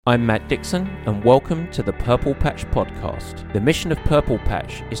I'm Matt Dixon, and welcome to the Purple Patch Podcast. The mission of Purple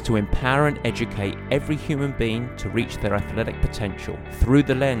Patch is to empower and educate every human being to reach their athletic potential. Through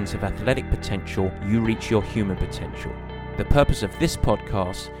the lens of athletic potential, you reach your human potential. The purpose of this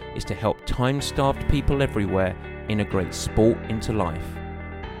podcast is to help time-starved people everywhere integrate sport into life.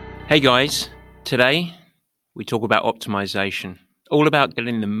 Hey guys, today we talk about optimization. All about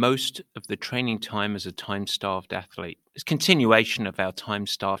getting the most of the training time as a time-starved athlete. It's a continuation of our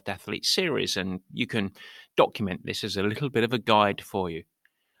time-starved athlete series, and you can document this as a little bit of a guide for you.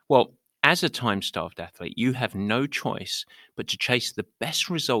 Well, as a time-starved athlete, you have no choice but to chase the best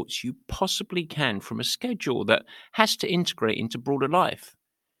results you possibly can from a schedule that has to integrate into broader life.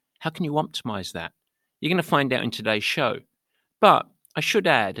 How can you optimize that? You're going to find out in today's show. But I should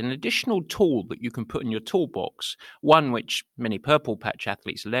add an additional tool that you can put in your toolbox, one which many Purple Patch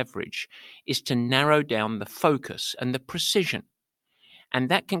athletes leverage, is to narrow down the focus and the precision. And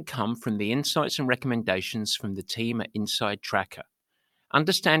that can come from the insights and recommendations from the team at Inside Tracker.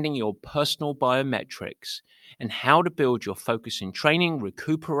 Understanding your personal biometrics and how to build your focus in training,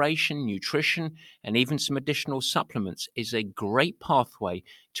 recuperation, nutrition, and even some additional supplements is a great pathway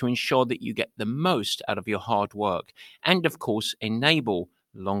to ensure that you get the most out of your hard work and, of course, enable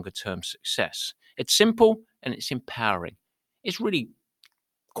longer-term success. It's simple and it's empowering. It's really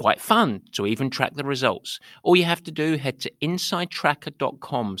quite fun to even track the results. All you have to do, head to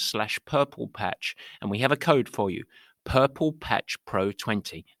insidetracker.com/purplepatch, and we have a code for you. Purple Patch Pro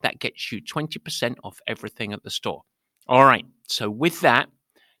 20. That gets you 20% off everything at the store. All right, so with that,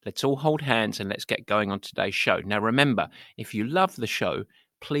 let's all hold hands and let's get going on today's show. Now remember, if you love the show,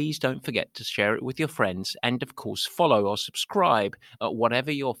 please don't forget to share it with your friends and, of course, follow or subscribe at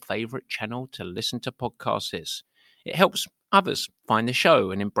whatever your favorite channel to listen to podcasts is. It helps others find the show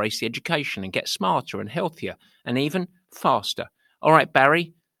and embrace the education and get smarter and healthier and even faster. All right,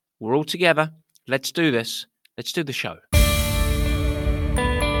 Barry, we're all together. Let's do this. Let's do the show.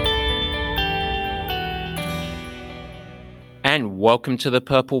 And welcome to the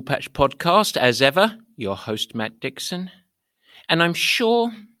Purple Patch Podcast. As ever, your host, Matt Dixon. And I'm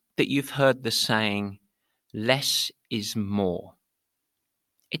sure that you've heard the saying, less is more.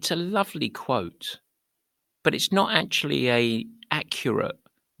 It's a lovely quote, but it's not actually an accurate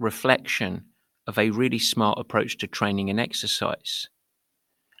reflection of a really smart approach to training and exercise.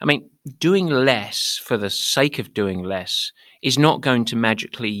 I mean, doing less for the sake of doing less is not going to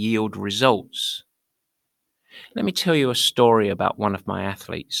magically yield results. Let me tell you a story about one of my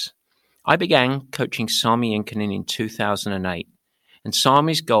athletes. I began coaching Sami Inkinen in 2008, and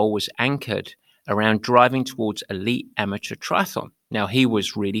Sami's goal was anchored around driving towards elite amateur triathlon. Now, he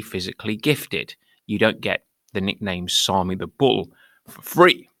was really physically gifted. You don't get the nickname Sami the Bull for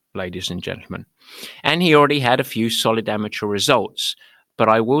free, ladies and gentlemen. And he already had a few solid amateur results. But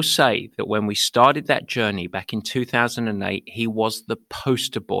I will say that when we started that journey back in 2008, he was the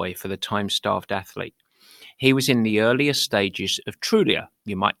poster boy for the time-starved athlete. He was in the earlier stages of Trulia.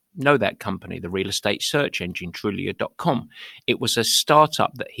 You might know that company, the real estate search engine, Trulia.com. It was a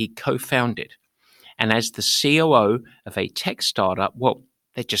startup that he co-founded. And as the COO of a tech startup, well,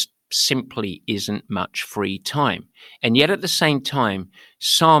 there just simply isn't much free time. And yet at the same time,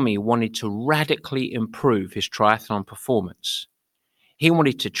 Sami wanted to radically improve his triathlon performance. He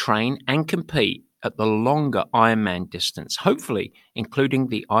wanted to train and compete at the longer Ironman distance, hopefully including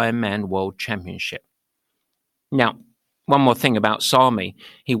the Ironman World Championship. Now, one more thing about Sami.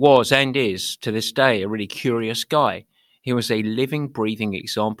 He was and is, to this day, a really curious guy. He was a living, breathing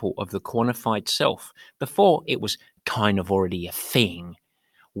example of the quantified self before it was kind of already a thing.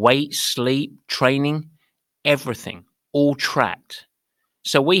 Weight, sleep, training, everything, all tracked.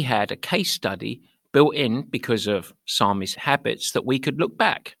 So we had a case study built in because of Sami's habits that we could look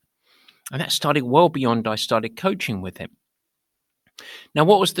back. And that started well beyond I started coaching with him. Now,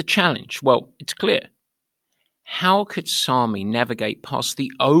 what was the challenge? Well, it's clear. How could Sami navigate past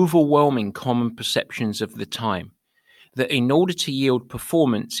the overwhelming common perceptions of the time that in order to yield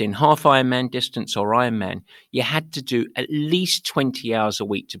performance in half Ironman distance or Ironman, you had to do at least 20 hours a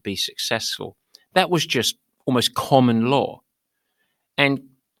week to be successful? That was just almost common law. And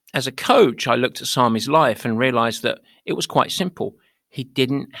as a coach, I looked at Sami's life and realized that it was quite simple. He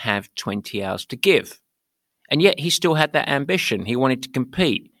didn't have 20 hours to give. And yet he still had that ambition. He wanted to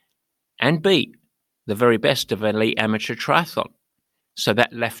compete and beat the very best of elite amateur triathlon. So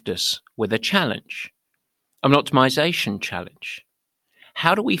that left us with a challenge, an optimization challenge.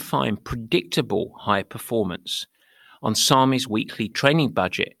 How do we find predictable high performance on Sami's weekly training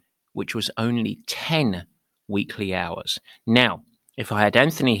budget, which was only 10 weekly hours? Now, if I had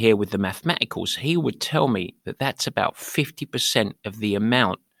Anthony here with the mathematicals, he would tell me that that's about 50% of the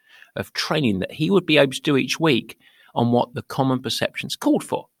amount of training that he would be able to do each week on what the common perceptions called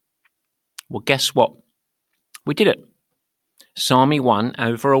for. Well, guess what? We did it. Sami won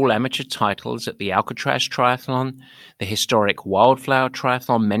overall amateur titles at the Alcatraz Triathlon, the historic Wildflower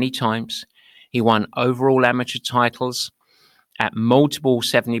Triathlon many times. He won overall amateur titles at multiple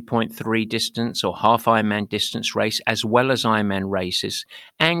 70.3 distance or half Ironman distance race, as well as Ironman races.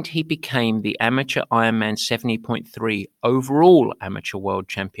 And he became the amateur Ironman 70.3 overall amateur world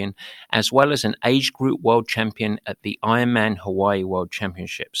champion, as well as an age group world champion at the Ironman Hawaii World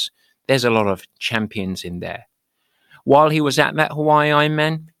Championships. There's a lot of champions in there. While he was at that Hawaii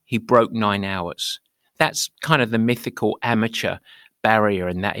Ironman, he broke 9 hours. That's kind of the mythical amateur barrier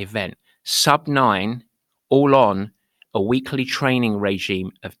in that event. Sub 9, all on a weekly training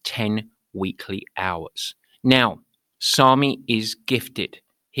regime of 10 weekly hours. Now, Sami is gifted.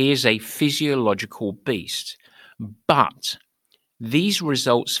 He is a physiological beast. But these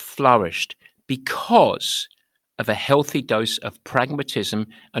results flourished because of a healthy dose of pragmatism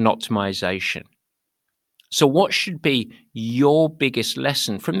and optimization. So what should be your biggest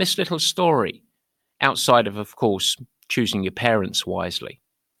lesson from this little story, outside of course, choosing your parents wisely?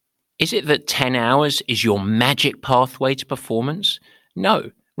 Is it that 10 hours is your magic pathway to performance?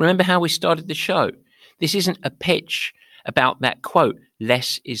 No. Remember how we started the show? This isn't a pitch about that quote,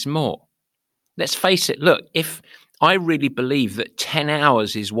 less is more. Let's face it, look, if I really believe that 10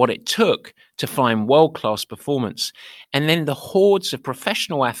 hours is what it took to find world-class performance, and then the hordes of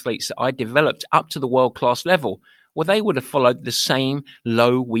professional athletes that I developed up to the world-class level, well, they would have followed the same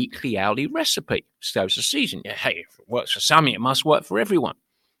low weekly hourly recipe. So it's a season. Yeah, hey, if it works for Sami, it must work for everyone.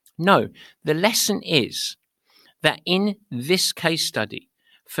 No, the lesson is that in this case study,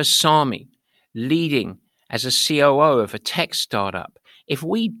 for Sami, leading as a COO of a tech startup, if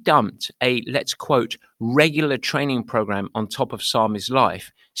we dumped a, let's quote, regular training program on top of Sami's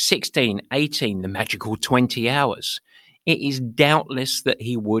life, 16, 18, the magical 20 hours, it is doubtless that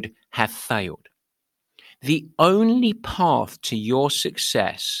he would have failed. The only path to your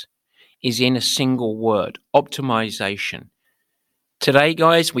success is in a single word, optimization. Today,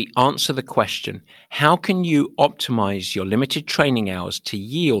 guys, we answer the question, how can you optimize your limited training hours to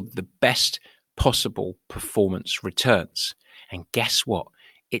yield the best possible performance returns? And guess what?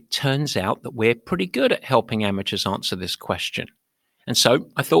 It turns out that we're pretty good at helping amateurs answer this question. And so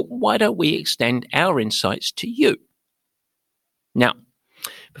I thought, why don't we extend our insights to you? Now,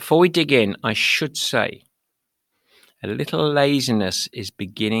 before we dig in, I should say a little laziness is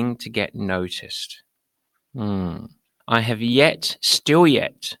beginning to get noticed. I have still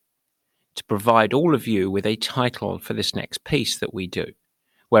yet, to provide all of you with a title for this next piece that we do,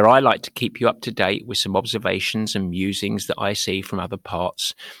 where I like to keep you up to date with some observations and musings that I see from other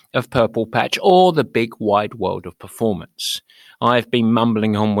parts of Purple Patch or the big wide world of performance. I've been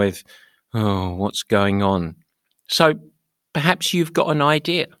mumbling on with, what's going on? So perhaps you've got an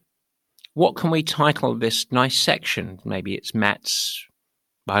idea. What can we title this nice section? Maybe it's Matt's,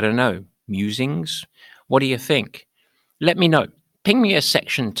 musings? What do you think? Let me know. Ping me a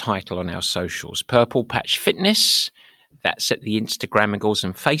section title on our socials, Purple Patch Fitness, that's at the Instagrammagles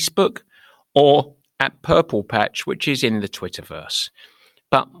and Facebook, or at Purple Patch, which is in the Twitterverse.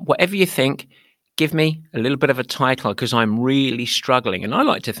 But whatever you think, give me a little bit of a title because I'm really struggling. And I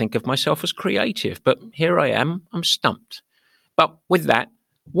like to think of myself as creative, but here I am, I'm stumped. But with that,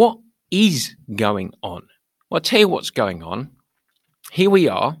 what is going on? Well, I'll tell you what's going on. Here we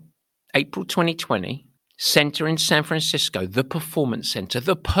are, April 2020. Center in San Francisco, the Performance Center,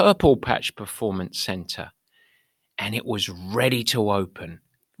 the Purple Patch Performance Center. And it was ready to open.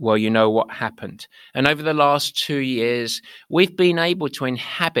 Well, you know what happened. And over the last 2 years, we've been able to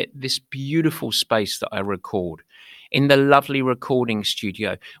inhabit this beautiful space that I record in the lovely recording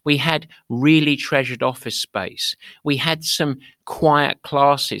studio. We had really treasured office space. We had some quiet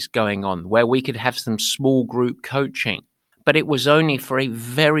classes going on where we could have some small group coaching. But it was only for a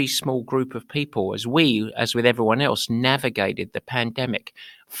very small group of people as we, as with everyone else, navigated the pandemic.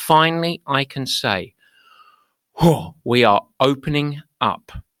 Finally, I can say, we are opening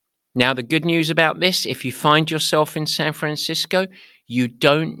up. Now, the good news about this, if you find yourself in San Francisco, you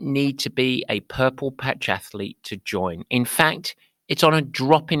don't need to be a Purple Patch athlete to join. In fact, it's on a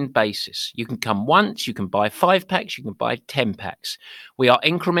drop-in basis. You can come once, you can buy 5 packs, you can buy 10 packs. We are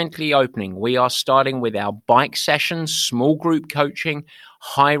incrementally opening. We are starting with our bike sessions, small group coaching,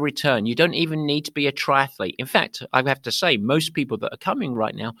 high return. You don't even need to be a triathlete. In fact, I have to say, most people that are coming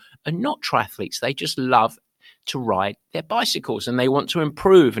right now are not triathletes. They just love to ride their bicycles and they want to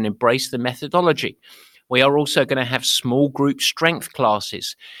improve and embrace the methodology. We are also going to have small group strength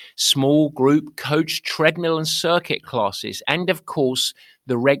classes, small group coach treadmill and circuit classes, and of course,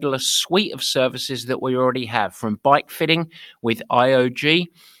 the regular suite of services that we already have, from bike fitting with IOG,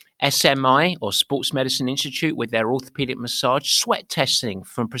 SMI or Sports Medicine Institute with their orthopedic massage, sweat testing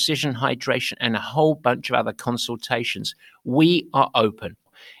from Precision Hydration, and a whole bunch of other consultations. We are open.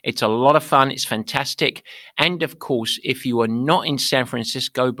 It's a lot of fun. It's fantastic. And of course, if you are not in San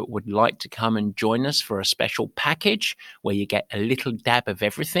Francisco but would like to come and join us for a special package where you get a little dab of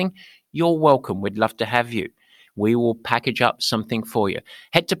everything, you're welcome. We'd love to have you. We will package up something for you.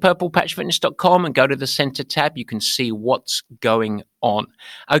 Head to purplepatchfitness.com and go to the center tab. You can see what's going on.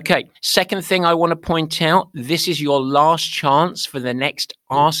 Okay, second thing I want to point out, this is your last chance for the next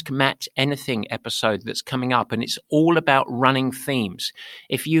Ask Matt Anything episode that's coming up, and it's all about running themes.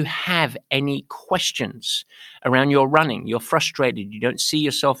 If you have any questions around your running, you're frustrated, you don't see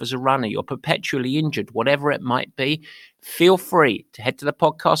yourself as a runner, you're perpetually injured, whatever it might be, feel free to head to the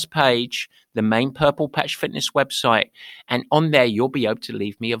podcast page, the main Purple Patch Fitness website, and on there you'll be able to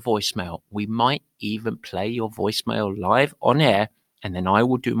leave me a voicemail. We might even play your voicemail live on air, and then I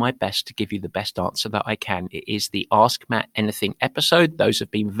will do my best to give you the best answer that I can. It is the Ask Matt Anything episode. Those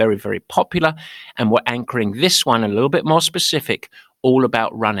have been very, very popular, and we're anchoring this one a little bit more specific, all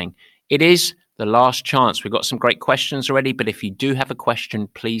about running. It is the last chance. We've got some great questions already, but if you do have a question,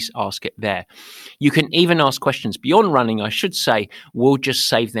 please ask it there. You can even ask questions beyond running, I should say. We'll just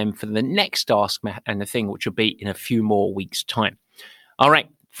save them for the next Ask Matt Anything, which will be in a few more weeks' time. All right,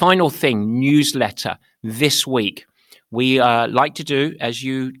 final thing, newsletter this week. We like to do, as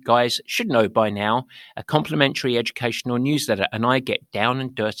you guys should know by now, a complimentary educational newsletter, and I get down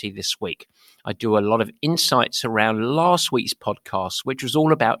and dirty this week. I do a lot of insights around last week's podcast, which was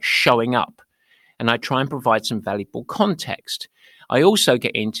all about showing up, and I try and provide some valuable context. I also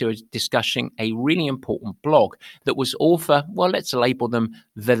get into discussing a really important blog that was all for, well, let's label them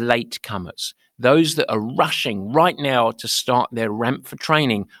the latecomers, those that are rushing right now to start their ramp for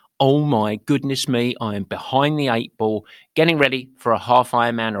training. Oh my goodness me, I am behind the 8 ball, getting ready for a half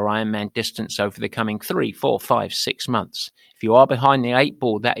Ironman or Ironman distance over the coming 3, 4, 5, 6 months. If you are behind the 8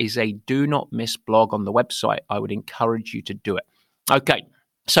 ball, that is a do not miss blog on the website. I would encourage you to do it. Okay,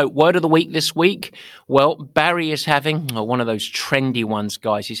 so word of the week this week. Well, Barry is having, one of those trendy ones,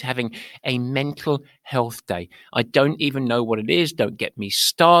 guys. He's having a mental health day. I don't even know what it is. Don't get me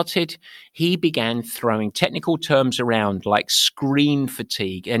started. He began throwing technical terms around like screen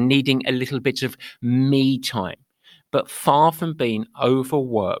fatigue and needing a little bit of me time. But far from being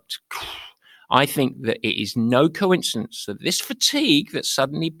overworked, I think that it is no coincidence that this fatigue that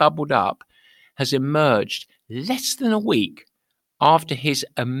suddenly bubbled up has emerged less than a week after his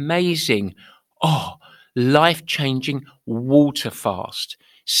amazing, life-changing water fast,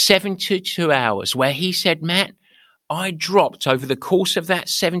 72 hours, where he said, Matt, I dropped over the course of that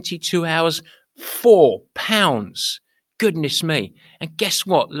 72 hours 4 pounds. Goodness me. And guess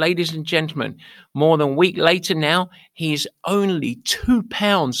what, ladies and gentlemen, more than a week later now, he is only 2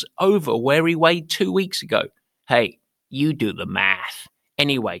 pounds over where he weighed 2 weeks ago. Hey, you do the math.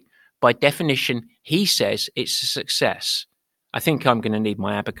 Anyway, by definition, he says it's a success. I think I'm going to need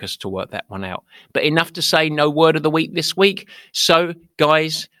my abacus to work that one out. But enough to say no word of the week this week. So,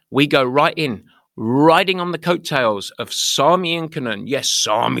 guys, we go right in, riding on the coattails of Sami Inkerman. Yes,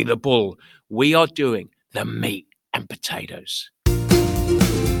 Sami the Bull. We are doing the meat and potatoes.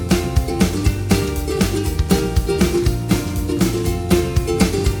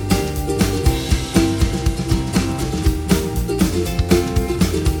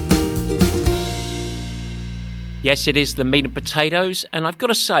 Yes, it is the meat and potatoes. And I've got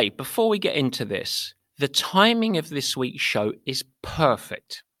to say, before we get into this, the timing of this week's show is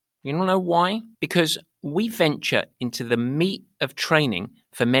perfect. You don't know why? Because we venture into the meat of training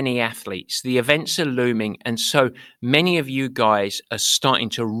for many athletes. The events are looming, and so many of you guys are starting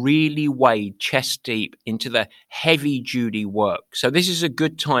to really wade chest deep into the heavy-duty work. So this is a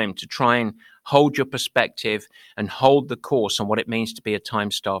good time to try and hold your perspective and hold the course on what it means to be a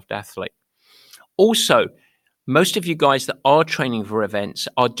time-starved athlete. Also, most of you guys that are training for events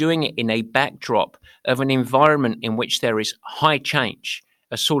are doing it in a backdrop of an environment in which there is high change,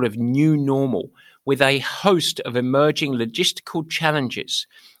 a sort of new normal, with a host of emerging logistical challenges.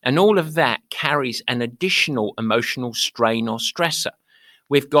 And all of that carries an additional emotional strain or stressor.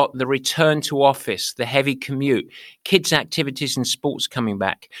 We've got the return to office, the heavy commute, kids' activities and sports coming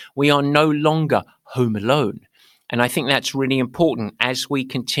back. We are no longer home alone. And I think that's really important as we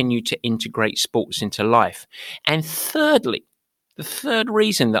continue to integrate sports into life. And thirdly, the third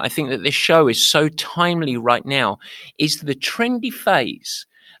reason that I think that this show is so timely right now is the trendy phase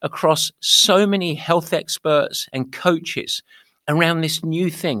across so many health experts and coaches around this new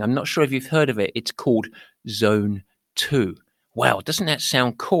thing. I'm not sure if you've heard of it. It's called Zone 2. Wow, doesn't that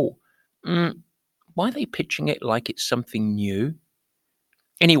sound cool? Why are they pitching it like it's something new?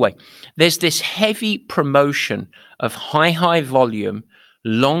 Anyway, there's this heavy promotion of high volume,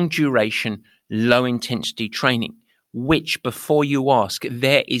 long duration, low intensity training, which, before you ask,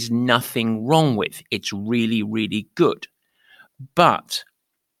 there is nothing wrong with. It's really, really good. But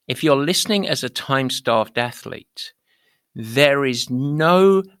if you're listening as a time-starved athlete, there is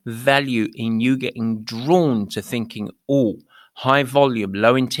no value in you getting drawn to thinking, oh, high volume,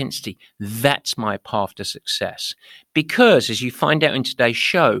 low intensity, that's my path to success. Because, as you find out in today's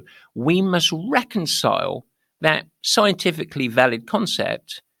show, we must reconcile that scientifically valid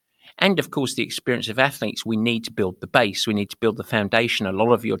concept and, of course, the experience of athletes. We need to build the base. We need to build the foundation. A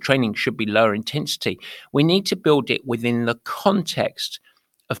lot of your training should be lower intensity. We need to build it within the context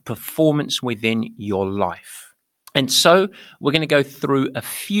of performance within your life. And so we're going to go through a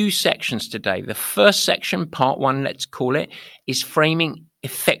few sections today. The first section, part one, let's call it, is framing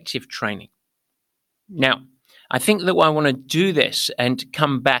effective training. Now, I think that I want to do this and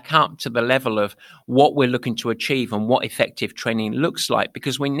come back up to the level of what we're looking to achieve and what effective training looks like,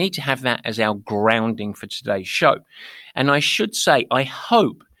 because we need to have that as our grounding for today's show. And I should say, I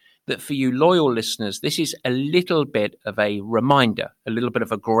hope that for you loyal listeners, this is a little bit of a reminder, a little bit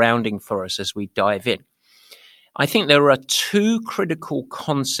of a grounding for us as we dive in. I think there are two critical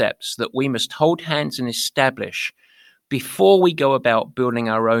concepts that we must hold hands and establish before we go about building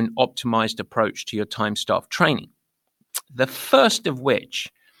our own optimized approach to your time-starved training. The first of which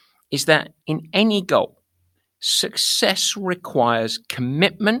is that in any goal, success requires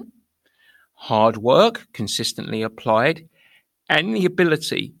commitment, hard work, consistently applied, and the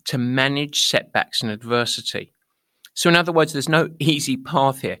ability to manage setbacks and adversity. So in other words, there's no easy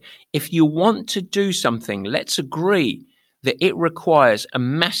path here. If you want to do something, let's agree that it requires a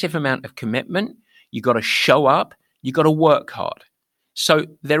massive amount of commitment. You got to show up. You got to work hard. So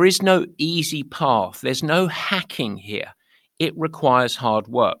there is no easy path. There's no hacking here. It requires hard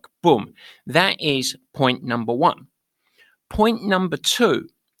work. Boom. That is point number one. Point number two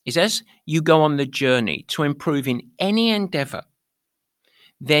is, as you go on the journey to improve in any endeavor,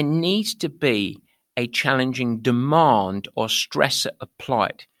 there needs to be a challenging demand or stressor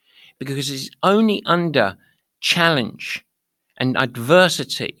applied, because it's only under challenge and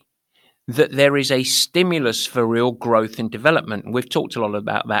adversity that there is a stimulus for real growth and development. And we've talked a lot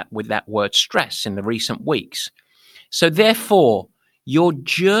about that with that word stress in the recent weeks. So therefore, your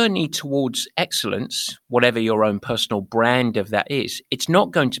journey towards excellence, whatever your own personal brand of that is, it's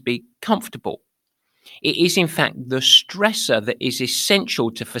not going to be comfortable. It is, in fact, the stressor that is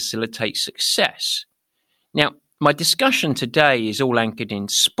essential to facilitate success. Now, my discussion today is all anchored in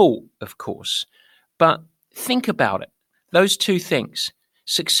sport, of course, but think about it. Those two things,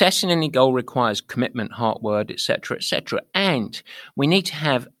 success in any goal requires commitment, hard work, etc., and we need to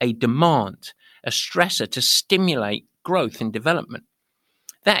have a demand, a stressor to stimulate growth and development.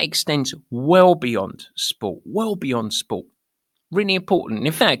 That extends well beyond sport. Really important.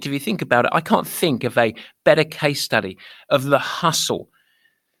 In fact, if you think about it, I can't think of a better case study of the hustle,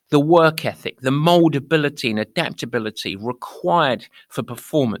 the work ethic, the moldability and adaptability required for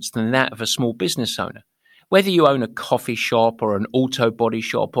performance than that of a small business owner. Whether you own a coffee shop or an auto body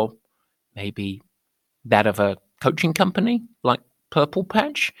shop, or maybe that of a coaching company like Purple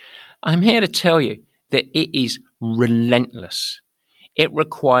Patch, I'm here to tell you that it is relentless. It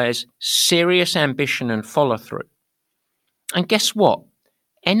requires serious ambition and follow through. And guess what?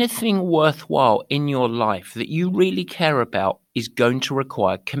 Anything worthwhile in your life that you really care about is going to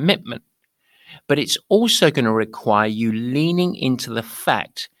require commitment. But it's also going to require you leaning into the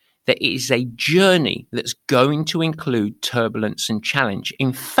fact that it is a journey that's going to include turbulence and challenge.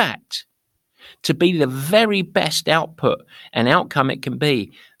 In fact, to be the very best output and outcome it can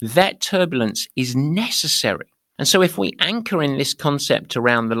be, that turbulence is necessary. And so if we anchor in this concept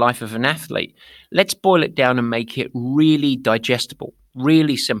around the life of an athlete, let's boil it down and make it really digestible,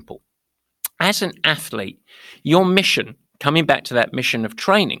 really simple. As an athlete, your mission, coming back to that mission of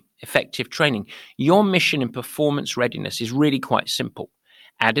training, effective training, your mission in performance readiness is really quite simple.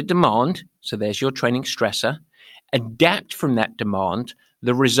 Add a demand, so there's your training stressor, adapt from that demand.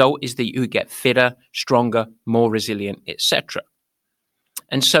 The result is that you get fitter, stronger, more resilient, etc.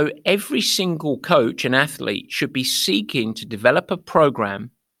 And so every single coach and athlete should be seeking to develop a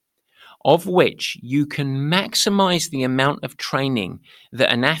program of which you can maximize the amount of training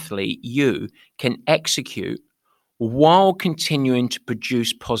that an athlete, you, can execute while continuing to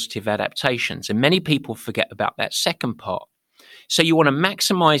produce positive adaptations. And many people forget about that second part. So you want to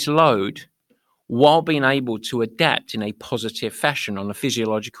maximize load while being able to adapt in a positive fashion on a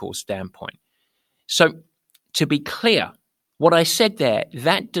physiological standpoint. So to be clear, What I said there,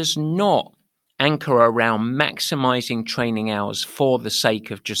 that does not anchor around maximizing training hours for the sake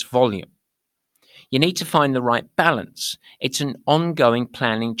of just volume. You need to find the right balance. It's an ongoing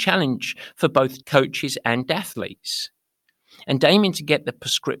planning challenge for both coaches and athletes. And aiming to get the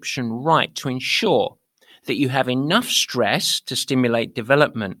prescription right to ensure that you have enough stress to stimulate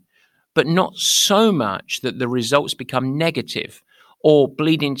development, but not so much that the results become negative or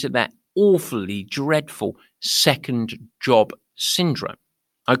bleed into that awfully dreadful second job syndrome.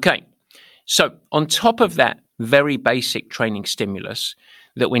 Okay, so on top of that very basic training stimulus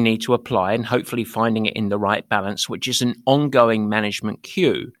that we need to apply and hopefully finding it in the right balance, which is an ongoing management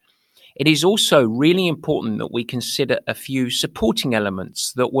cue, it is also really important that we consider a few supporting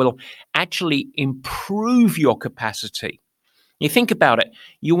elements that will actually improve your capacity. You think about it,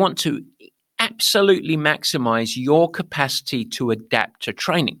 you want to absolutely maximize your capacity to adapt to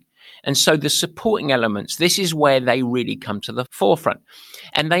training. And so the supporting elements, this is where they really come to the forefront.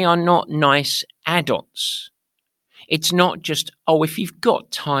 And they are not nice add-ons. It's not just, oh, if you've got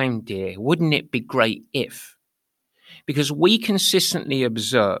time, dear, wouldn't it be great if? Because we consistently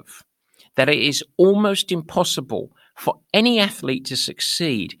observe that it is almost impossible for any athlete to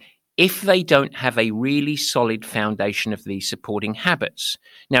succeed if they don't have a really solid foundation of these supporting habits.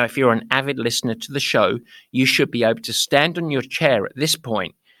 Now, if you're an avid listener to the show, you should be able to stand on your chair at this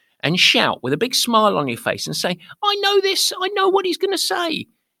point and shout with a big smile on your face and say, I know this, I know what he's going to say.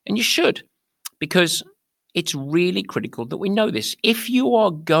 And you should, because it's really critical that we know this. If you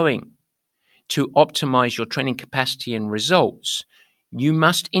are going to optimize your training capacity and results, you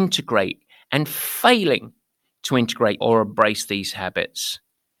must integrate, and failing to integrate or embrace these habits,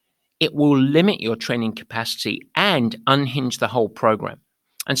 it will limit your training capacity and unhinge the whole program.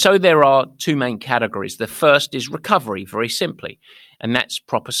 And so there are two main categories. The first is recovery, very simply, and that's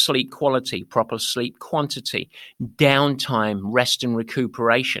proper sleep quality, proper sleep quantity, downtime, rest and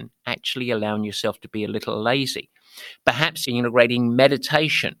recuperation, actually allowing yourself to be a little lazy, perhaps integrating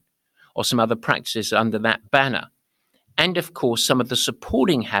meditation or some other practices under that banner. And of course, some of the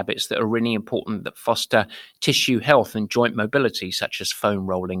supporting habits that are really important that foster tissue health and joint mobility, such as foam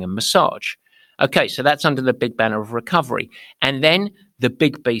rolling and massage. Okay, so that's under the big banner of recovery. And then the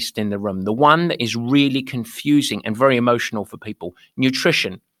big beast in the room, the one that is really confusing and very emotional for people,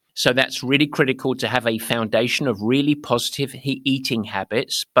 nutrition. So that's really critical to have a foundation of really positive eating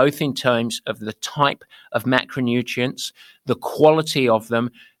habits, both in terms of the type of macronutrients, the quality of them,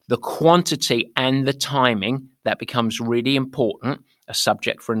 the quantity and the timing. That becomes really important, a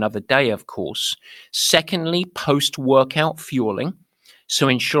subject for another day, of course. Secondly, post-workout fueling. So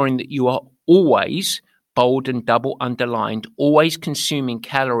ensuring that you are always, bold and double underlined, always consuming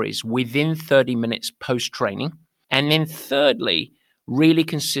calories within 30 minutes post-training. And then thirdly, really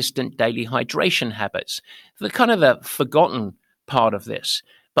consistent daily hydration habits. The kind of the forgotten part of this.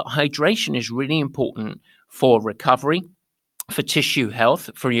 But hydration is really important for recovery, for tissue health,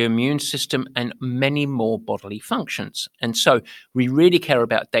 for your immune system, and many more bodily functions. And so we really care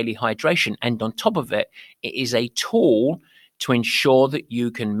about daily hydration. And on top of it, it is a tool to ensure that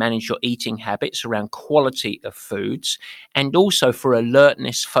you can manage your eating habits around quality of foods, and also for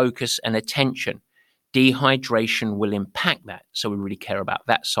alertness, focus, and attention. Dehydration will impact that. So we really care about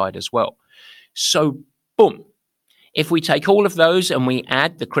that side as well. So boom. If we take all of those and we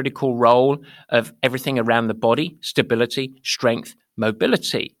add the critical role of everything around the body, stability, strength,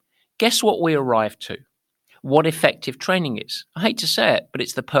 mobility, guess what we arrive to? What effective training is. I hate to say it, but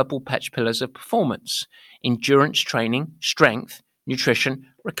it's the purple patch pillars of performance: endurance training, strength, nutrition,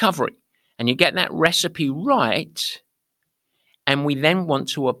 recovery. And you get that recipe right, and we then want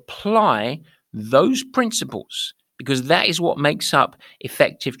to apply those principles, because that is what makes up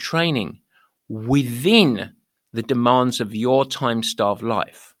effective training within the demands of your time-starved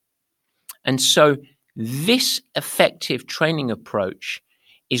life. And so this effective training approach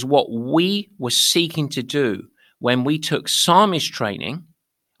is what we were seeking to do when we took Sami's training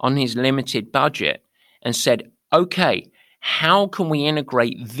on his limited budget and said, okay, how can we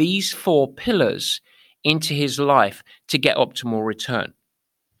integrate these 4 pillars into his life to get optimal return?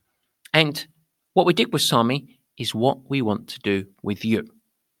 And what we did with Sami is what we want to do with you.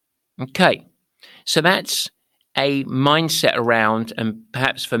 Okay, so that's a mindset around, and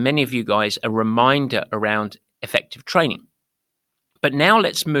perhaps for many of you guys, a reminder around effective training. But now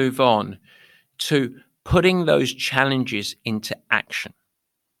let's move on to putting those challenges into action.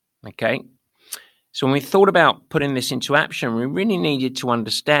 Okay? So when we thought about putting this into action, we really needed to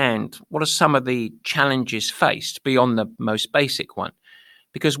understand what are some of the challenges faced beyond the most basic one.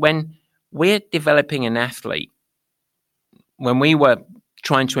 Because when we're developing an athlete, when we were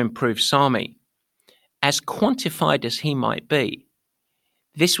trying to improve Sami, as quantified as he might be,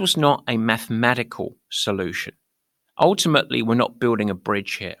 this was not a mathematical solution. Ultimately, we're not building a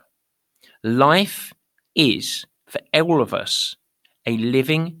bridge here. Life is, for all of us, a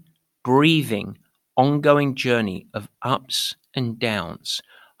living, breathing, ongoing journey of ups and downs,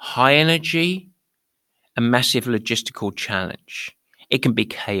 high energy, a massive logistical challenge. It can be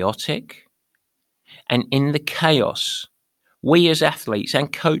chaotic. And in the chaos, we as athletes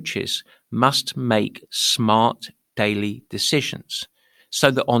and coaches must make smart daily decisions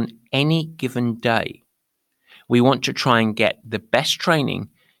so that on any given day, we want to try and get the best training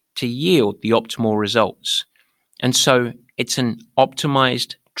to yield the optimal results. And so it's an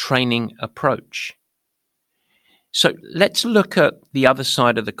optimized training approach. So let's look at the other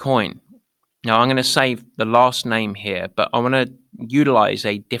side of the coin. Now, I'm going to save the last name here, but I want to utilize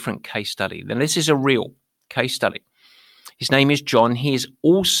a different case study. Then this is a real case study. His name is John. He is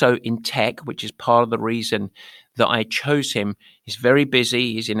also in tech, which is part of the reason that I chose him. He's very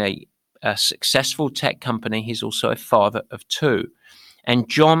busy. He's in a successful tech company. He's also a father of two. And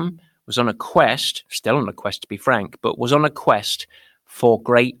John was on a quest, still on a quest to be frank, but was on a quest for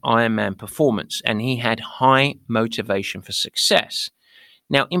great Ironman performance. And he had high motivation for success.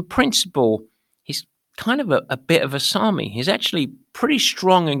 Now, in principle, he's kind of a bit of a Sami. He's actually pretty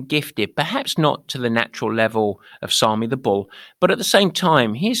strong and gifted, perhaps not to the natural level of Sami the bull, but at the same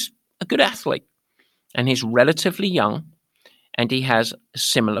time, he's a good athlete and he's relatively young and he has a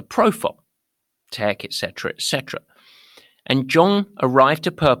similar profile, tech, etc., etc. And John arrived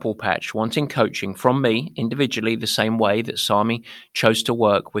to Purple Patch wanting coaching from me individually, the same way that Sami chose to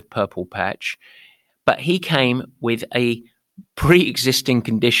work with Purple Patch, but he came with a pre-existing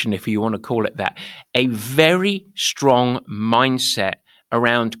condition, if you want to call it that, a very strong mindset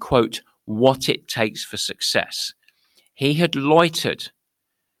around, quote, what it takes for success. He had loitered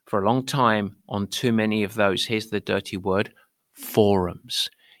for a long time on too many of those, here's the dirty word, forums.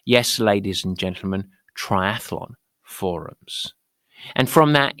 Yes, ladies and gentlemen, triathlon forums. And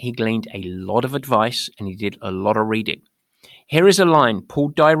from that, he gleaned a lot of advice and he did a lot of reading. Here is a line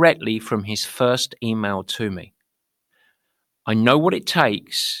pulled directly from his first email to me. I know what it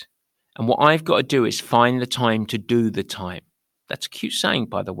takes, and what I've got to do is find the time to do the time. That's a cute saying,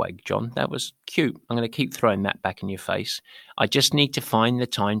 by the way, John. That was cute. I'm going to keep throwing that back in your face. I just need to find the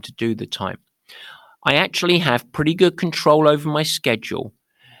time to do the time. I actually have pretty good control over my schedule,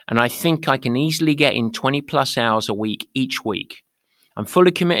 and I think I can easily get in 20 plus hours a week each week. I'm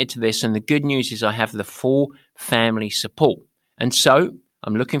fully committed to this, and the good news is I have the full family support. And so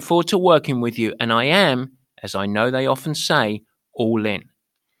I'm looking forward to working with you, and I am, as I know they often say, all in.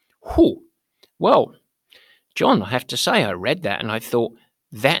 Whew. Well, John, I have to say, I read that and I thought,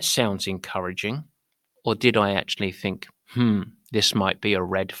 that sounds encouraging. Or did I actually think, this might be a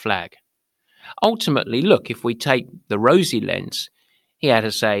red flag? Ultimately, look, if we take the rosy lens, he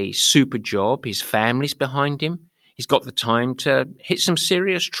has a super job, his family's behind him, he's got the time to hit some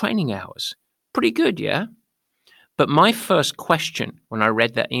serious training hours. Pretty good, yeah? But my first question when I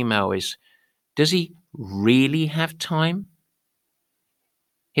read that email is, does he really have time?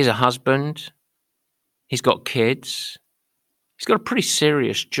 He's a husband. He's got kids. He's got a pretty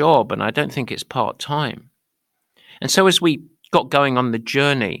serious job, and I don't think it's part-time. And so as we got going on the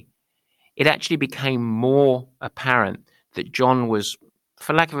journey, it actually became more apparent that John was,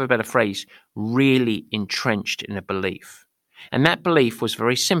 for lack of a better phrase, really entrenched in a belief. And that belief was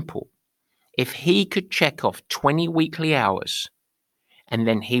very simple. If he could check off 20 weekly hours, and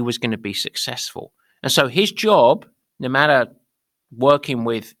then he was going to be successful. And so his job, no matter working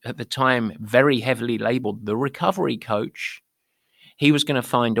with, at the time, very heavily labeled the recovery coach, he was going to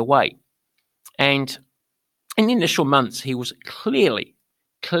find a way. And in the initial months, he was clearly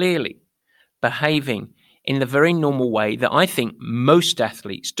behaving in the very normal way that I think most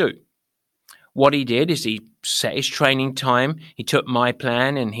athletes do. What he did is he set his training time. He took my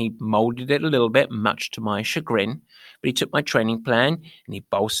plan and he molded it a little bit, much to my chagrin. But he took my training plan and he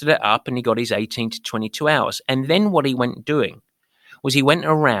bolstered it up and he got his 18 to 22 hours. And then what he went doing was he went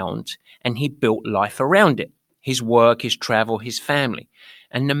around and he built life around it. His work, his travel, his family.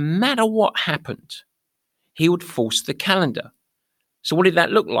 And no matter what happened, he would force the calendar. So what did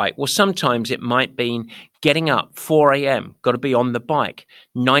that look like? Well, sometimes it might be getting up 4 a.m., got to be on the bike,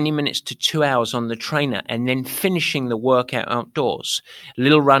 90 minutes to 2 hours on the trainer, and then finishing the workout outdoors. A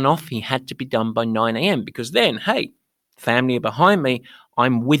little run off, he had to be done by 9 a.m. because then, hey, family are behind me,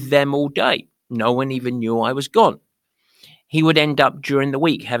 I'm with them all day. No one even knew I was gone. He would end up during the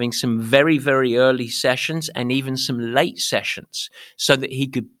week having some very, very early sessions and even some late sessions so that he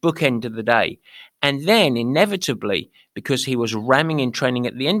could bookend the day. And then inevitably, because he was ramming in training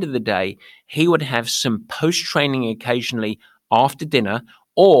at the end of the day, he would have some post-training occasionally after dinner,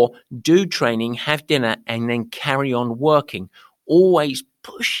 or do training, have dinner, and then carry on working, always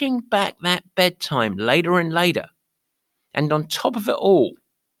pushing back that bedtime later and later. And on top of it all,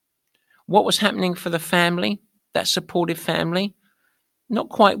 what was happening for the family, that supportive family? Not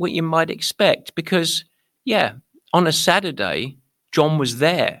quite what you might expect, because, on a Saturday, John was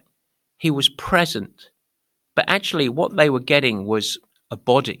there. He was present. But actually, what they were getting was a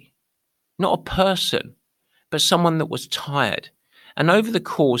body, not a person, but someone that was tired. And over the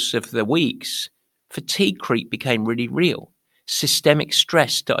course of the weeks, fatigue creep became really real. Systemic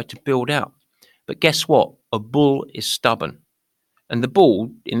stress started to build up. But guess what? A bull is stubborn. And the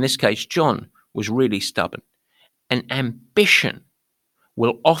bull, in this case, John, was really stubborn. And ambition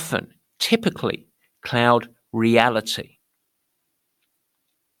will often, typically, cloud reality.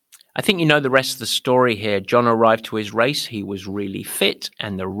 I think you know the rest of the story here. John arrived to his race. He was really fit,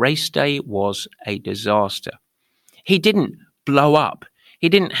 and the race day was a disaster. He didn't blow up. He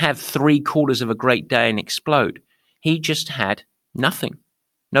didn't have 3/4 of a great day and explode. He just had nothing.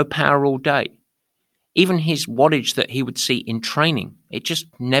 No power all day. Even his wattage that he would see in training, it just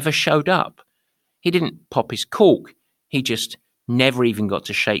never showed up. He didn't pop his cork. He just never even got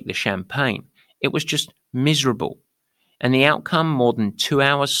to shake the champagne. It was just miserable. And the outcome, more than 2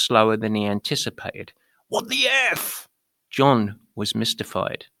 hours slower than he anticipated. What the F? John was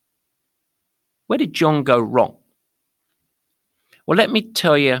mystified. Where did John go wrong? Well, let me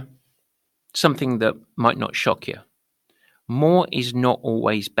tell you something that might not shock you. More is not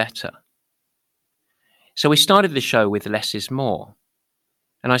always better. So we started the show with less is more.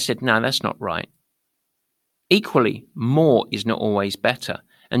 And I said, no, that's not right. Equally, more is not always better.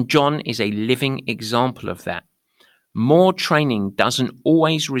 And John is a living example of that. More training doesn't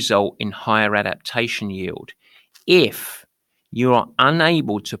always result in higher adaptation yield if you are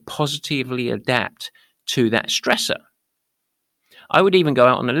unable to positively adapt to that stressor. I would even go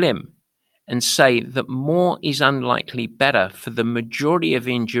out on a limb and say that more is unlikely better for the majority of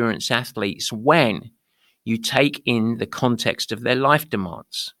endurance athletes when you take in the context of their life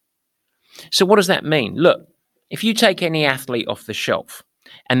demands. So what does that mean? Look, if you take any athlete off the shelf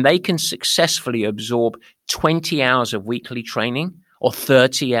and they can successfully absorb 20 hours of weekly training, or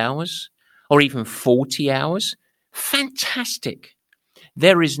 30 hours, or even 40 hours, fantastic.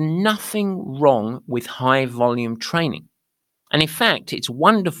 There is nothing wrong with high volume training. And in fact, it's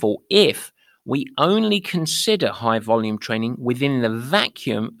wonderful if we only consider high volume training within the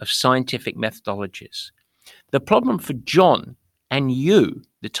vacuum of scientific methodologies. The problem for John and you,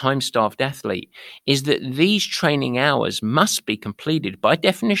 the time-starved athlete, is that these training hours must be completed by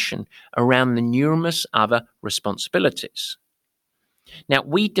definition around the numerous other responsibilities. Now,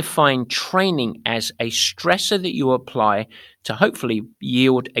 we define training as a stressor that you apply to hopefully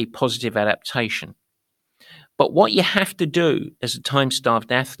yield a positive adaptation. But what you have to do as a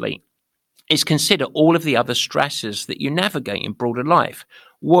time-starved athlete is consider all of the other stresses that you navigate in broader life.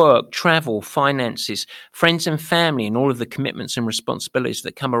 Work, travel, finances, friends and family, and all of the commitments and responsibilities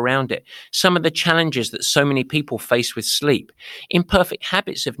that come around it. Some of the challenges that so many people face with sleep. Imperfect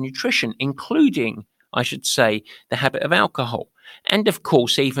habits of nutrition, including, I should say, the habit of alcohol. And of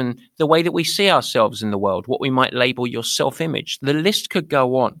course, even the way that we see ourselves in the world, what we might label your self-image. The list could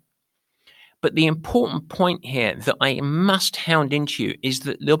go on. But the important point here that I must hound into you is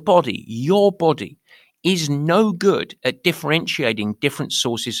that the body, your body, is no good at differentiating different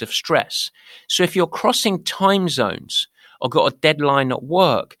sources of stress. So if you're crossing time zones or got a deadline at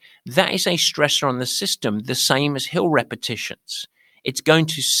work, that is a stressor on the system, the same as hill repetitions. It's going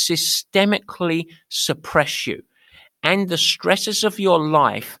to systemically suppress you. And the stresses of your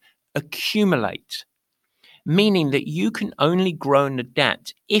life accumulate, meaning that you can only grow and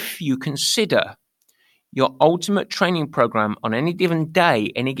adapt if you consider your ultimate training program on any given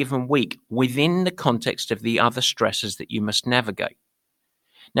day, any given week, within the context of the other stresses that you must navigate.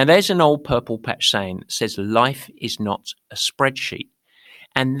 Now, there's an old purple patch saying that says life is not a spreadsheet.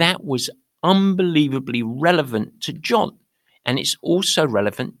 And that was unbelievably relevant to John. And it's also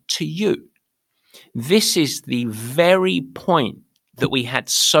relevant to you. This is the very point that we had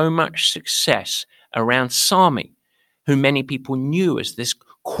so much success around Sami, who many people knew as this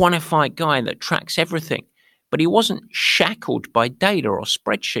quantified guy that tracks everything. But he wasn't shackled by data or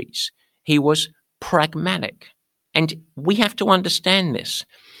spreadsheets. He was pragmatic. And we have to understand this.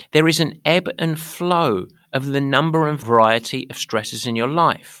 There is an ebb and flow of the number and variety of stresses in your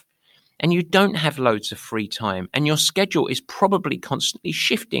life. And you don't have loads of free time. And your schedule is probably constantly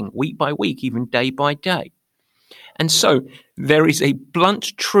shifting week by week, even day by day. And so there is a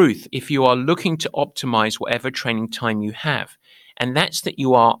blunt truth if you are looking to optimize whatever training time you have, and that's that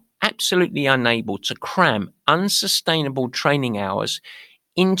you are absolutely unable to cram unsustainable training hours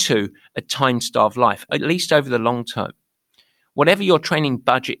into a time-starved life, at least over the long term. Whatever your training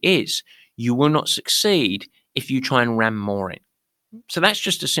budget is, you will not succeed if you try and ram more in. So that's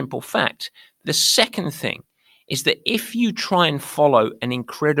just a simple fact. The second thing is that if you try and follow an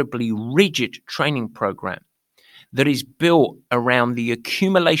incredibly rigid training program that is built around the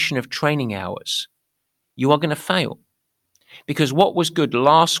accumulation of training hours, you are going to fail. Because what was good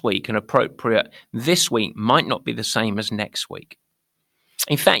last week and appropriate this week might not be the same as next week.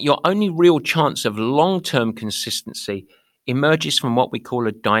 In fact, your only real chance of long-term consistency emerges from what we call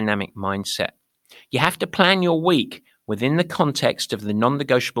a dynamic mindset. You have to plan your week within the context of the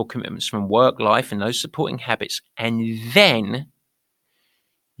non-negotiable commitments from work, life, and those supporting habits, and then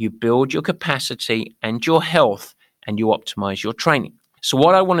you build your capacity and your health and you optimize your training. So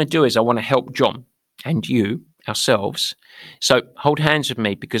what I want to do is I want to help John and you, ourselves. So hold hands with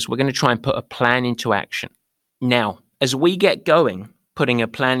me because we're going to try and put a plan into action. Now, as we get going, putting a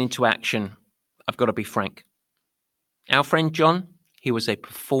plan into action, I've got to be frank. Our friend John, he was a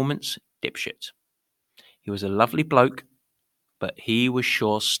performance dipshit. He was a lovely bloke, but he was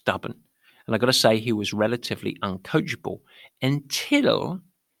sure stubborn. And I've got to say, he was relatively uncoachable until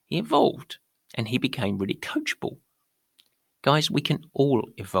he evolved and he became really coachable. Guys, we can all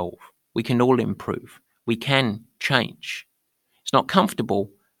evolve. We can all improve. We can change. It's not comfortable,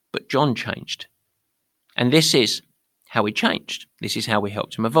 but John changed. And this is how he changed. This is how we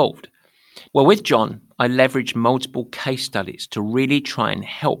helped him evolve. Well, with John, I leveraged multiple case studies to really try and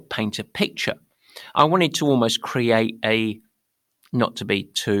help paint a picture. I wanted to almost create a, not to be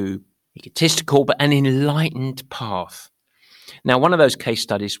too egotistical, but an enlightened path. Now, one of those case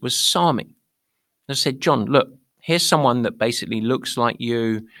studies was Sami. I said, John, look, here's someone that basically looks like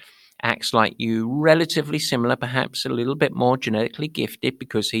you, acts like you, relatively similar, perhaps a little bit more genetically gifted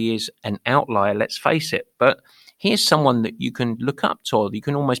because he is an outlier, let's face it. But here's someone that you can look up to, or you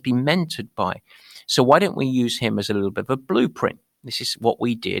can almost be mentored by. So why don't we use him as a little bit of a blueprint? This is what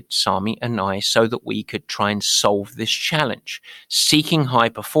we did, Sami and I, so that we could try and solve this challenge, seeking high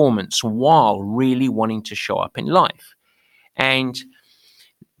performance while really wanting to show up in life. And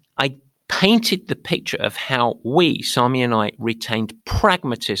I painted the picture of how we, Sami and I, retained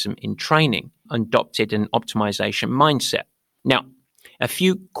pragmatism in training and adopted an optimization mindset. Now, a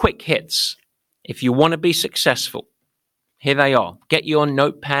few quick hits. If you want to be successful, here they are. Get your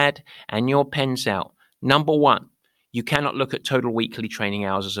notepad and your pens out. Number one, you cannot look at total weekly training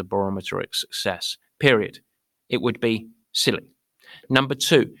hours as a barometer of success, period. It would be silly. Number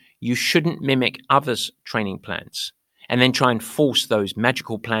two, you shouldn't mimic others' training plans and then try and force those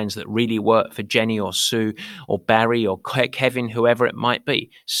magical plans that really work for Jenny or Sue or Barry or Kevin, whoever it might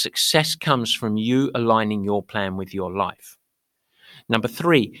be. Success comes from you aligning your plan with your life. Number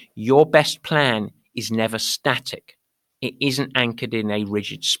three, your best plan is never static. It isn't anchored in a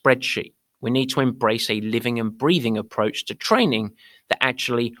rigid spreadsheet. We need to embrace a living and breathing approach to training that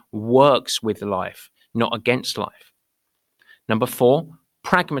actually works with life, not against life. Number four,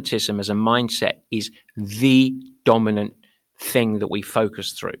 pragmatism as a mindset is the dominant thing that we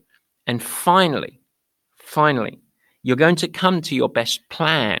focus through. And finally, you're going to come to your best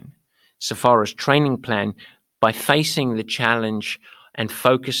plan, so far as training plan, by facing the challenge and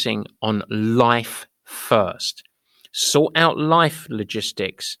focusing on life first. Sort out life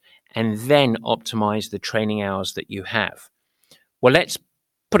logistics and then optimize the training hours that you have. Well, let's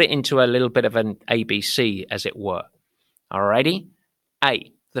put it into a little bit of an ABC, as it were. Alrighty?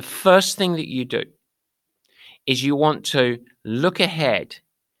 A, the first thing that you do is you want to look ahead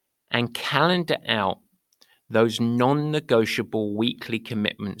and calendar out those non-negotiable weekly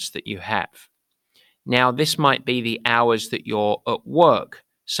commitments that you have. Now, this might be the hours that you're at work,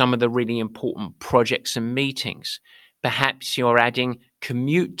 some of the really important projects and meetings. Perhaps you're adding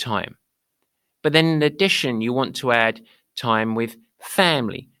commute time. But then in addition, you want to add time with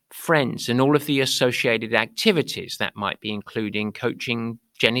family, friends, and all of the associated activities. That might be including coaching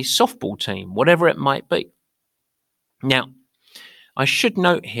Jenny's softball team, whatever it might be. Now, I should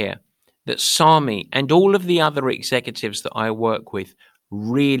note here that Sami and all of the other executives that I work with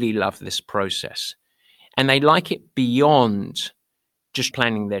really love this process. And they like it beyond just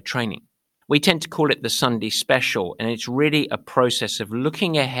planning their training. We tend to call it the Sunday special, and it's really a process of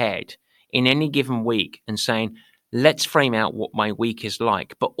looking ahead in any given week and saying, let's frame out what my week is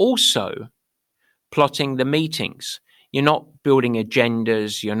like, but also plotting the meetings. You're not building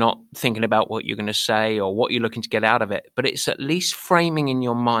agendas, you're not thinking about what you're going to say or what you're looking to get out of it, but it's at least framing in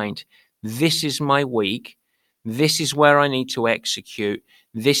your mind, this is my week, This is where I need to execute.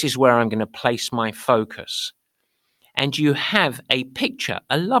 This is where I'm going to place my focus. And you have a picture,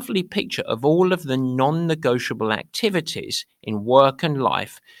 a lovely picture of all of the non-negotiable activities in work and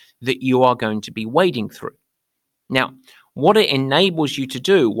life that you are going to be wading through. Now, what it enables you to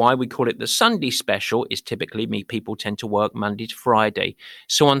do, why we call it the Sunday special, is typically people tend to work Monday to Friday.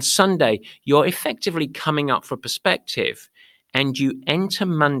 So on Sunday, you're effectively coming up for perspective and you enter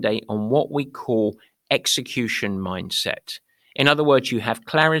Monday on what we call execution mindset. In other words, you have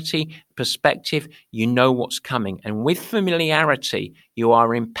clarity, perspective, you know what's coming. And with familiarity, you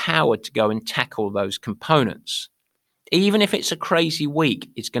are empowered to go and tackle those components. Even if it's a crazy week,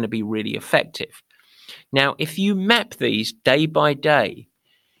 it's going to be really effective. Now, if you map these day by day,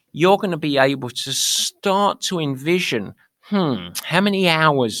 you're going to be able to start to envision, how many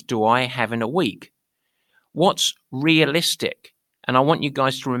hours do I have in a week? What's realistic? And I want you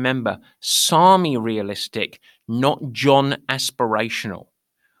guys to remember, Sami realistic, not John aspirational.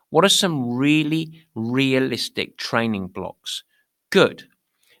 What are some really realistic training blocks? Good.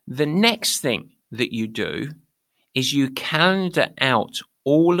 The next thing that you do is you calendar out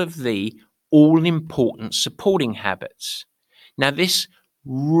all of the all-important supporting habits. Now, this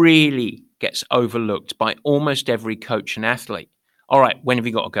really gets overlooked by almost every coach and athlete. All right, when have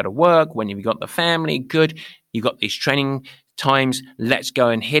you got to go to work? When have you got the family? Good. You got these training times. Let's go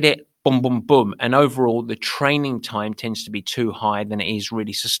and hit it. Boom, boom, boom. And overall, the training time tends to be too high than it is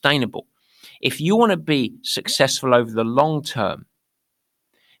really sustainable. If you want to be successful over the long term,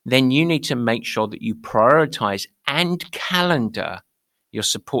 then you need to make sure that you prioritize and calendar your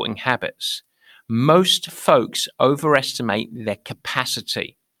supporting habits. Most folks overestimate their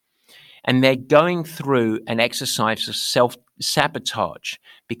capacity and they're going through an exercise of self-sabotage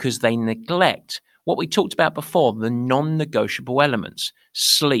because they neglect what we talked about before, the non-negotiable elements: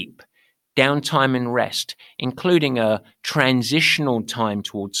 sleep, downtime and rest, including a transitional time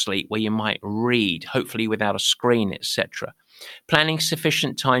towards sleep where you might read, hopefully without a screen, etc. Planning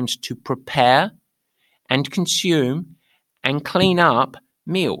sufficient times to prepare and consume and clean up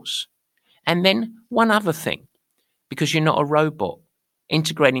meals. And then one other thing, because you're not a robot,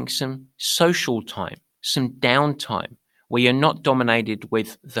 integrating some social time, some downtime, where you're not dominated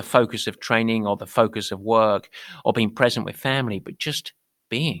with the focus of training or the focus of work or being present with family, but just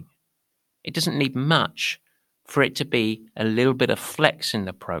being. It doesn't need much for it to be a little bit of flex in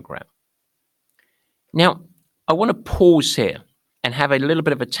the program. Now, I want to pause here and have a little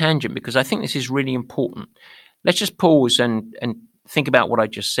bit of a tangent because I think this is really important. Let's just pause and think about what I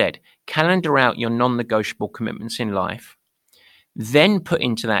just said. Calendar out your non-negotiable commitments in life. Then put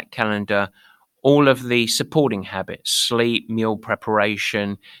into that calendar all of the supporting habits: sleep, meal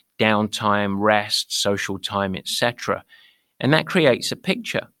preparation, downtime, rest, social time, etc. And that creates a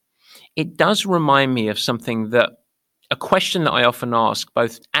picture. It does remind me of something a question that I often ask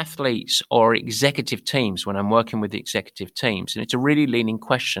both athletes or executive teams when I'm working with executive teams, and it's a really leading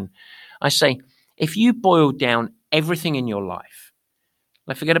question. I say, if you boil down everything in your life,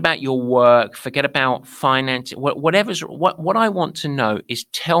 like forget about your work, forget about finance, what I want to know is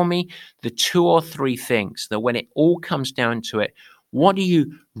tell me the 2 or 3 things that when it all comes down to it, what do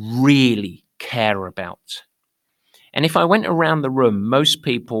you really care about? And if I went around the room, most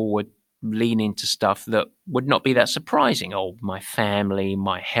people would lean into stuff that would not be that surprising. Oh, my family,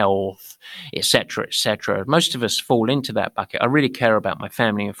 my health, etc., etc. Most of us fall into that bucket. I really care about my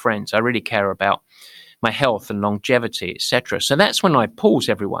family and friends. I really care about my health and longevity, etc. So that's when I pause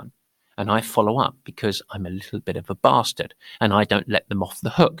everyone and I follow up because I'm a little bit of a bastard and I don't let them off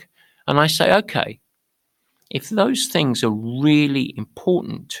the hook. And I say, okay, if those things are really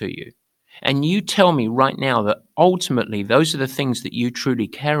important to you, and you tell me right now that ultimately those are the things that you truly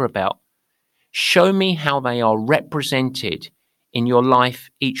care about, show me how they are represented in your life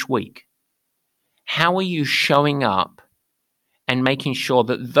each week. How are you showing up and making sure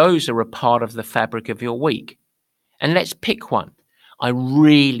that those are a part of the fabric of your week? And let's pick one. I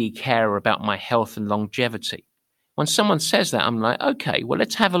really care about my health and longevity. When someone says that, I'm like, okay, well,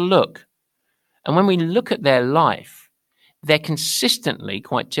 let's have a look. And when we look at their life, they're consistently,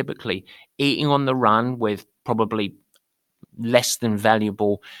 quite typically, eating on the run with probably less than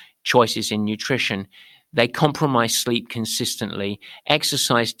valuable choices in nutrition. They compromise sleep consistently.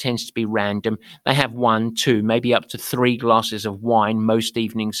 Exercise tends to be random. They have 1, 2, maybe up to 3 glasses of wine most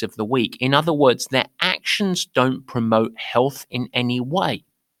evenings of the week. In other words, their actions don't promote health in any way.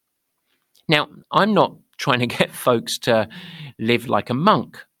 Now, I'm not trying to get folks to live like a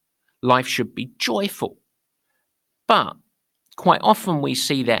monk. Life should be joyful. But quite often we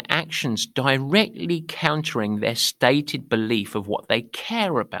see their actions directly countering their stated belief of what they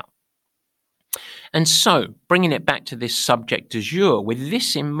care about. And so, bringing it back to this subject du jour, with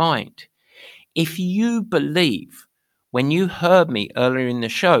this in mind, if you believe, when you heard me earlier in the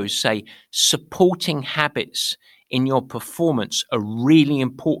show say supporting habits in your performance are really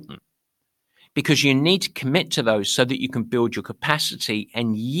important because you need to commit to those so that you can build your capacity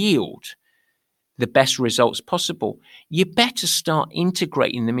and yield the best results possible, you better start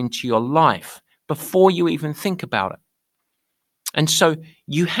integrating them into your life before you even think about it. And so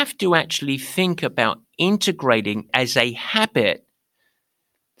you have to actually think about integrating as a habit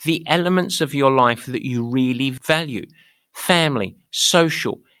the elements of your life that you really value: family,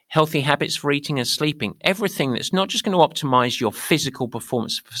 social, healthy habits for eating and sleeping, everything that's not just going to optimize your physical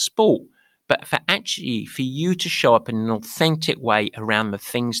performance for sport, but for you to show up in an authentic way around the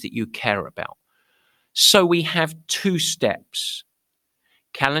things that you care about. So we have 2 steps: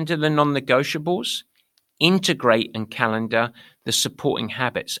 calendar the non-negotiables, integrate and calendar the supporting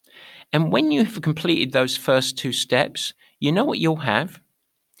habits. And when you've completed those first 2 steps, you know what you'll have?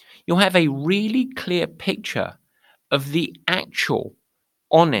 You'll have a really clear picture of the actual,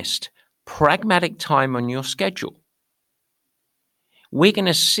 honest, pragmatic time on your schedule. We're going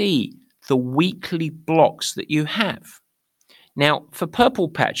to see the weekly blocks that you have. Now, for Purple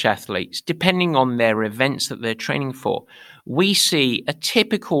Patch athletes, depending on their events that they're training for, we see a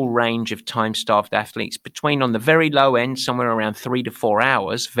typical range of time-starved athletes between, on the very low end, somewhere around 3 to 4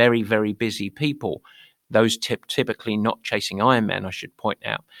 hours, very, very busy people. Those typically not chasing Ironman, I should point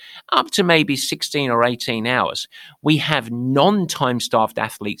out, up to maybe 16 or 18 hours. We have non-time-starved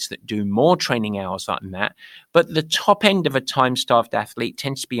athletes that do more training hours than that, but the top end of a time-starved athlete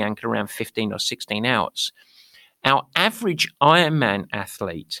tends to be anchored around 15 or 16 hours. Our average Ironman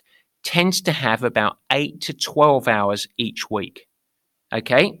athlete tends to have about 8 to 12 hours each week.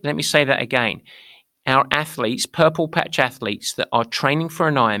 Okay, let me say that again. Our athletes, Purple Patch athletes that are training for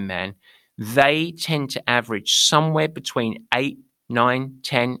an Ironman, they tend to average somewhere between 8, 9,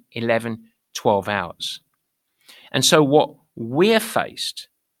 10, 11, 12 hours. And so what we're faced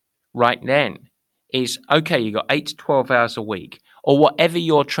right then is, okay, you got 8 to 12 hours a week, or whatever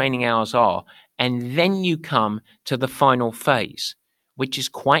your training hours are, and then you come to the final phase, which is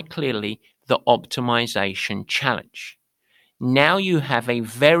quite clearly the optimization challenge. Now you have a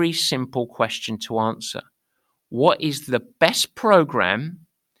very simple question to answer. What is the best program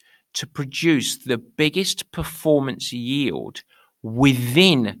to produce the biggest performance yield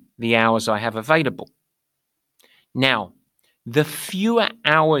within the hours I have available? Now, the fewer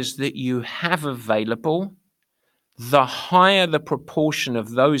hours that you have available, the higher the proportion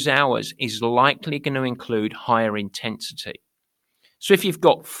of those hours is likely going to include higher intensity. So if you've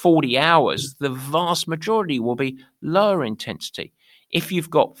got 40 hours, the vast majority will be lower intensity. If you've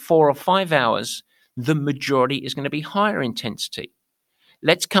got 4 or 5 hours, the majority is going to be higher intensity.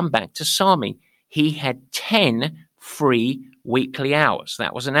 Let's come back to Sami. He had 10 free weekly hours.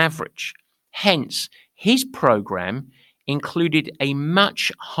 That was an average. Hence, his program included a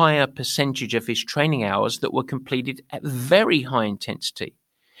much higher percentage of his training hours that were completed at very high intensity.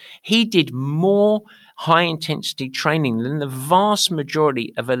 He did more high-intensity training than the vast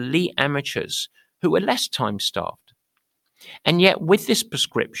majority of elite amateurs who were less time-starved. And yet, with this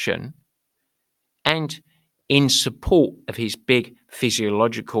prescription, and in support of his big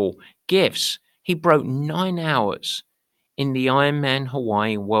physiological gifts, he broke 9 hours in the Ironman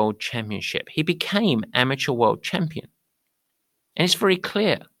Hawaii World Championship. He became amateur world champion. And it's very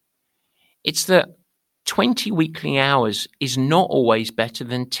clear. It's that 20 weekly hours is not always better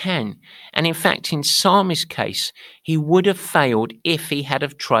than 10. And in fact, in Sami's case, he would have failed if he had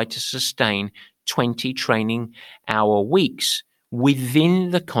have tried to sustain 20 training hour weeks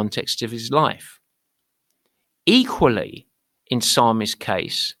within the context of his life. Equally, in Sami's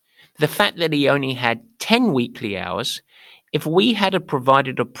case, the fact that he only had 10 weekly hours, if we had have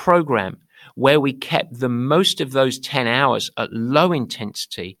provided a program where we kept the most of those 10 hours at low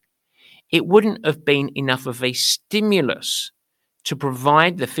intensity, it wouldn't have been enough of a stimulus to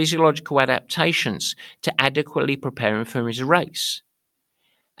provide the physiological adaptations to adequately prepare him for his race.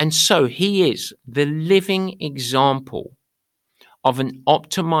 And so he is the living example of an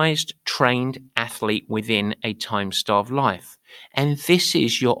optimized, trained athlete within a time-starved life. And this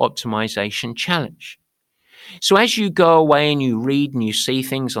is your optimization challenge. So as you go away and you read and you see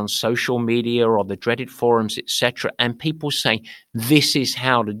things on social media or the dreaded forums, etc., and people say, this is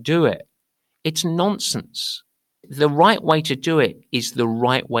how to do it, it's nonsense. The right way to do it is the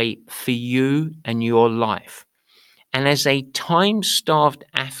right way for you and your life. And as a time-starved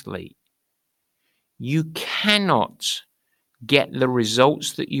athlete, you cannot get the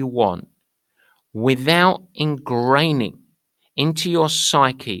results that you want without ingraining into your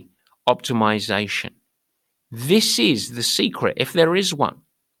psyche optimization. This is the secret, if there is one.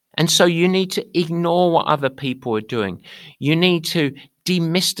 And so you need to ignore what other people are doing. You need to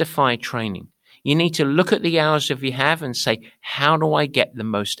demystify training. You need to look at the hours that you have and say, how do I get the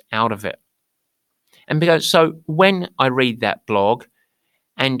most out of it? And so when I read that blog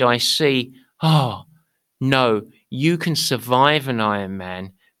and I see, oh, no, you can survive an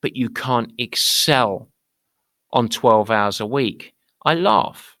Ironman, but you can't excel on 12 hours a week, I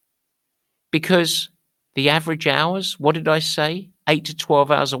laugh. Because the average hours, what did I say? 8 to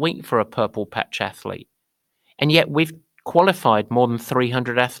 12 hours a week for a purple patch athlete. And yet we've qualified more than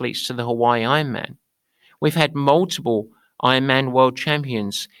 300 athletes to the Hawaii Ironman. We've had multiple Ironman world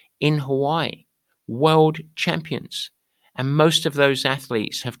champions in Hawaii, world champions. And most of those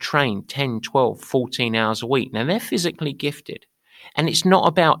athletes have trained 10, 12, 14 hours a week. Now, they're physically gifted. And it's not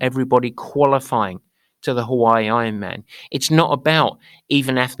about everybody qualifying to the Hawaii Ironman. It's not about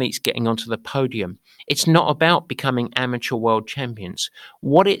even athletes getting onto the podium. It's not about becoming amateur world champions.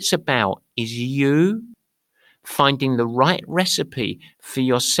 What it's about is you finding the right recipe for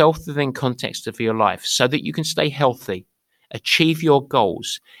yourself within context of your life so that you can stay healthy, achieve your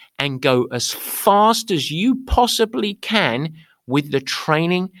goals, and go as fast as you possibly can with the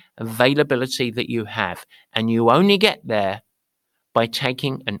training availability that you have. And you only get there by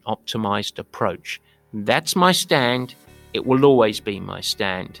taking an optimized approach. That's my stand. It will always be my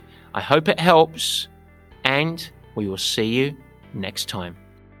stand. I hope it helps, and we will see you next time.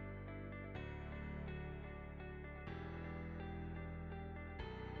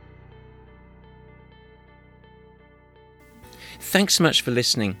 Thanks so much for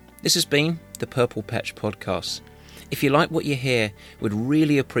listening. This has been the Purple Patch Podcast. If you like what you hear, we'd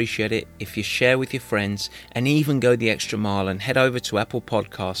really appreciate it if you share with your friends and even go the extra mile and head over to Apple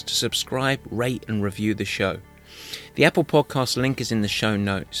Podcasts to subscribe, rate and review the show. The Apple Podcast link is in the show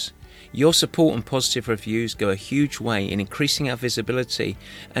notes. Your support and positive reviews go a huge way in increasing our visibility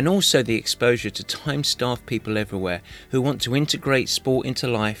and also the exposure to time-starved people everywhere who want to integrate sport into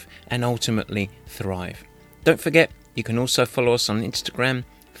life and ultimately thrive. Don't forget, you can also follow us on Instagram,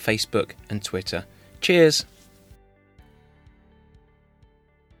 Facebook and Twitter. Cheers!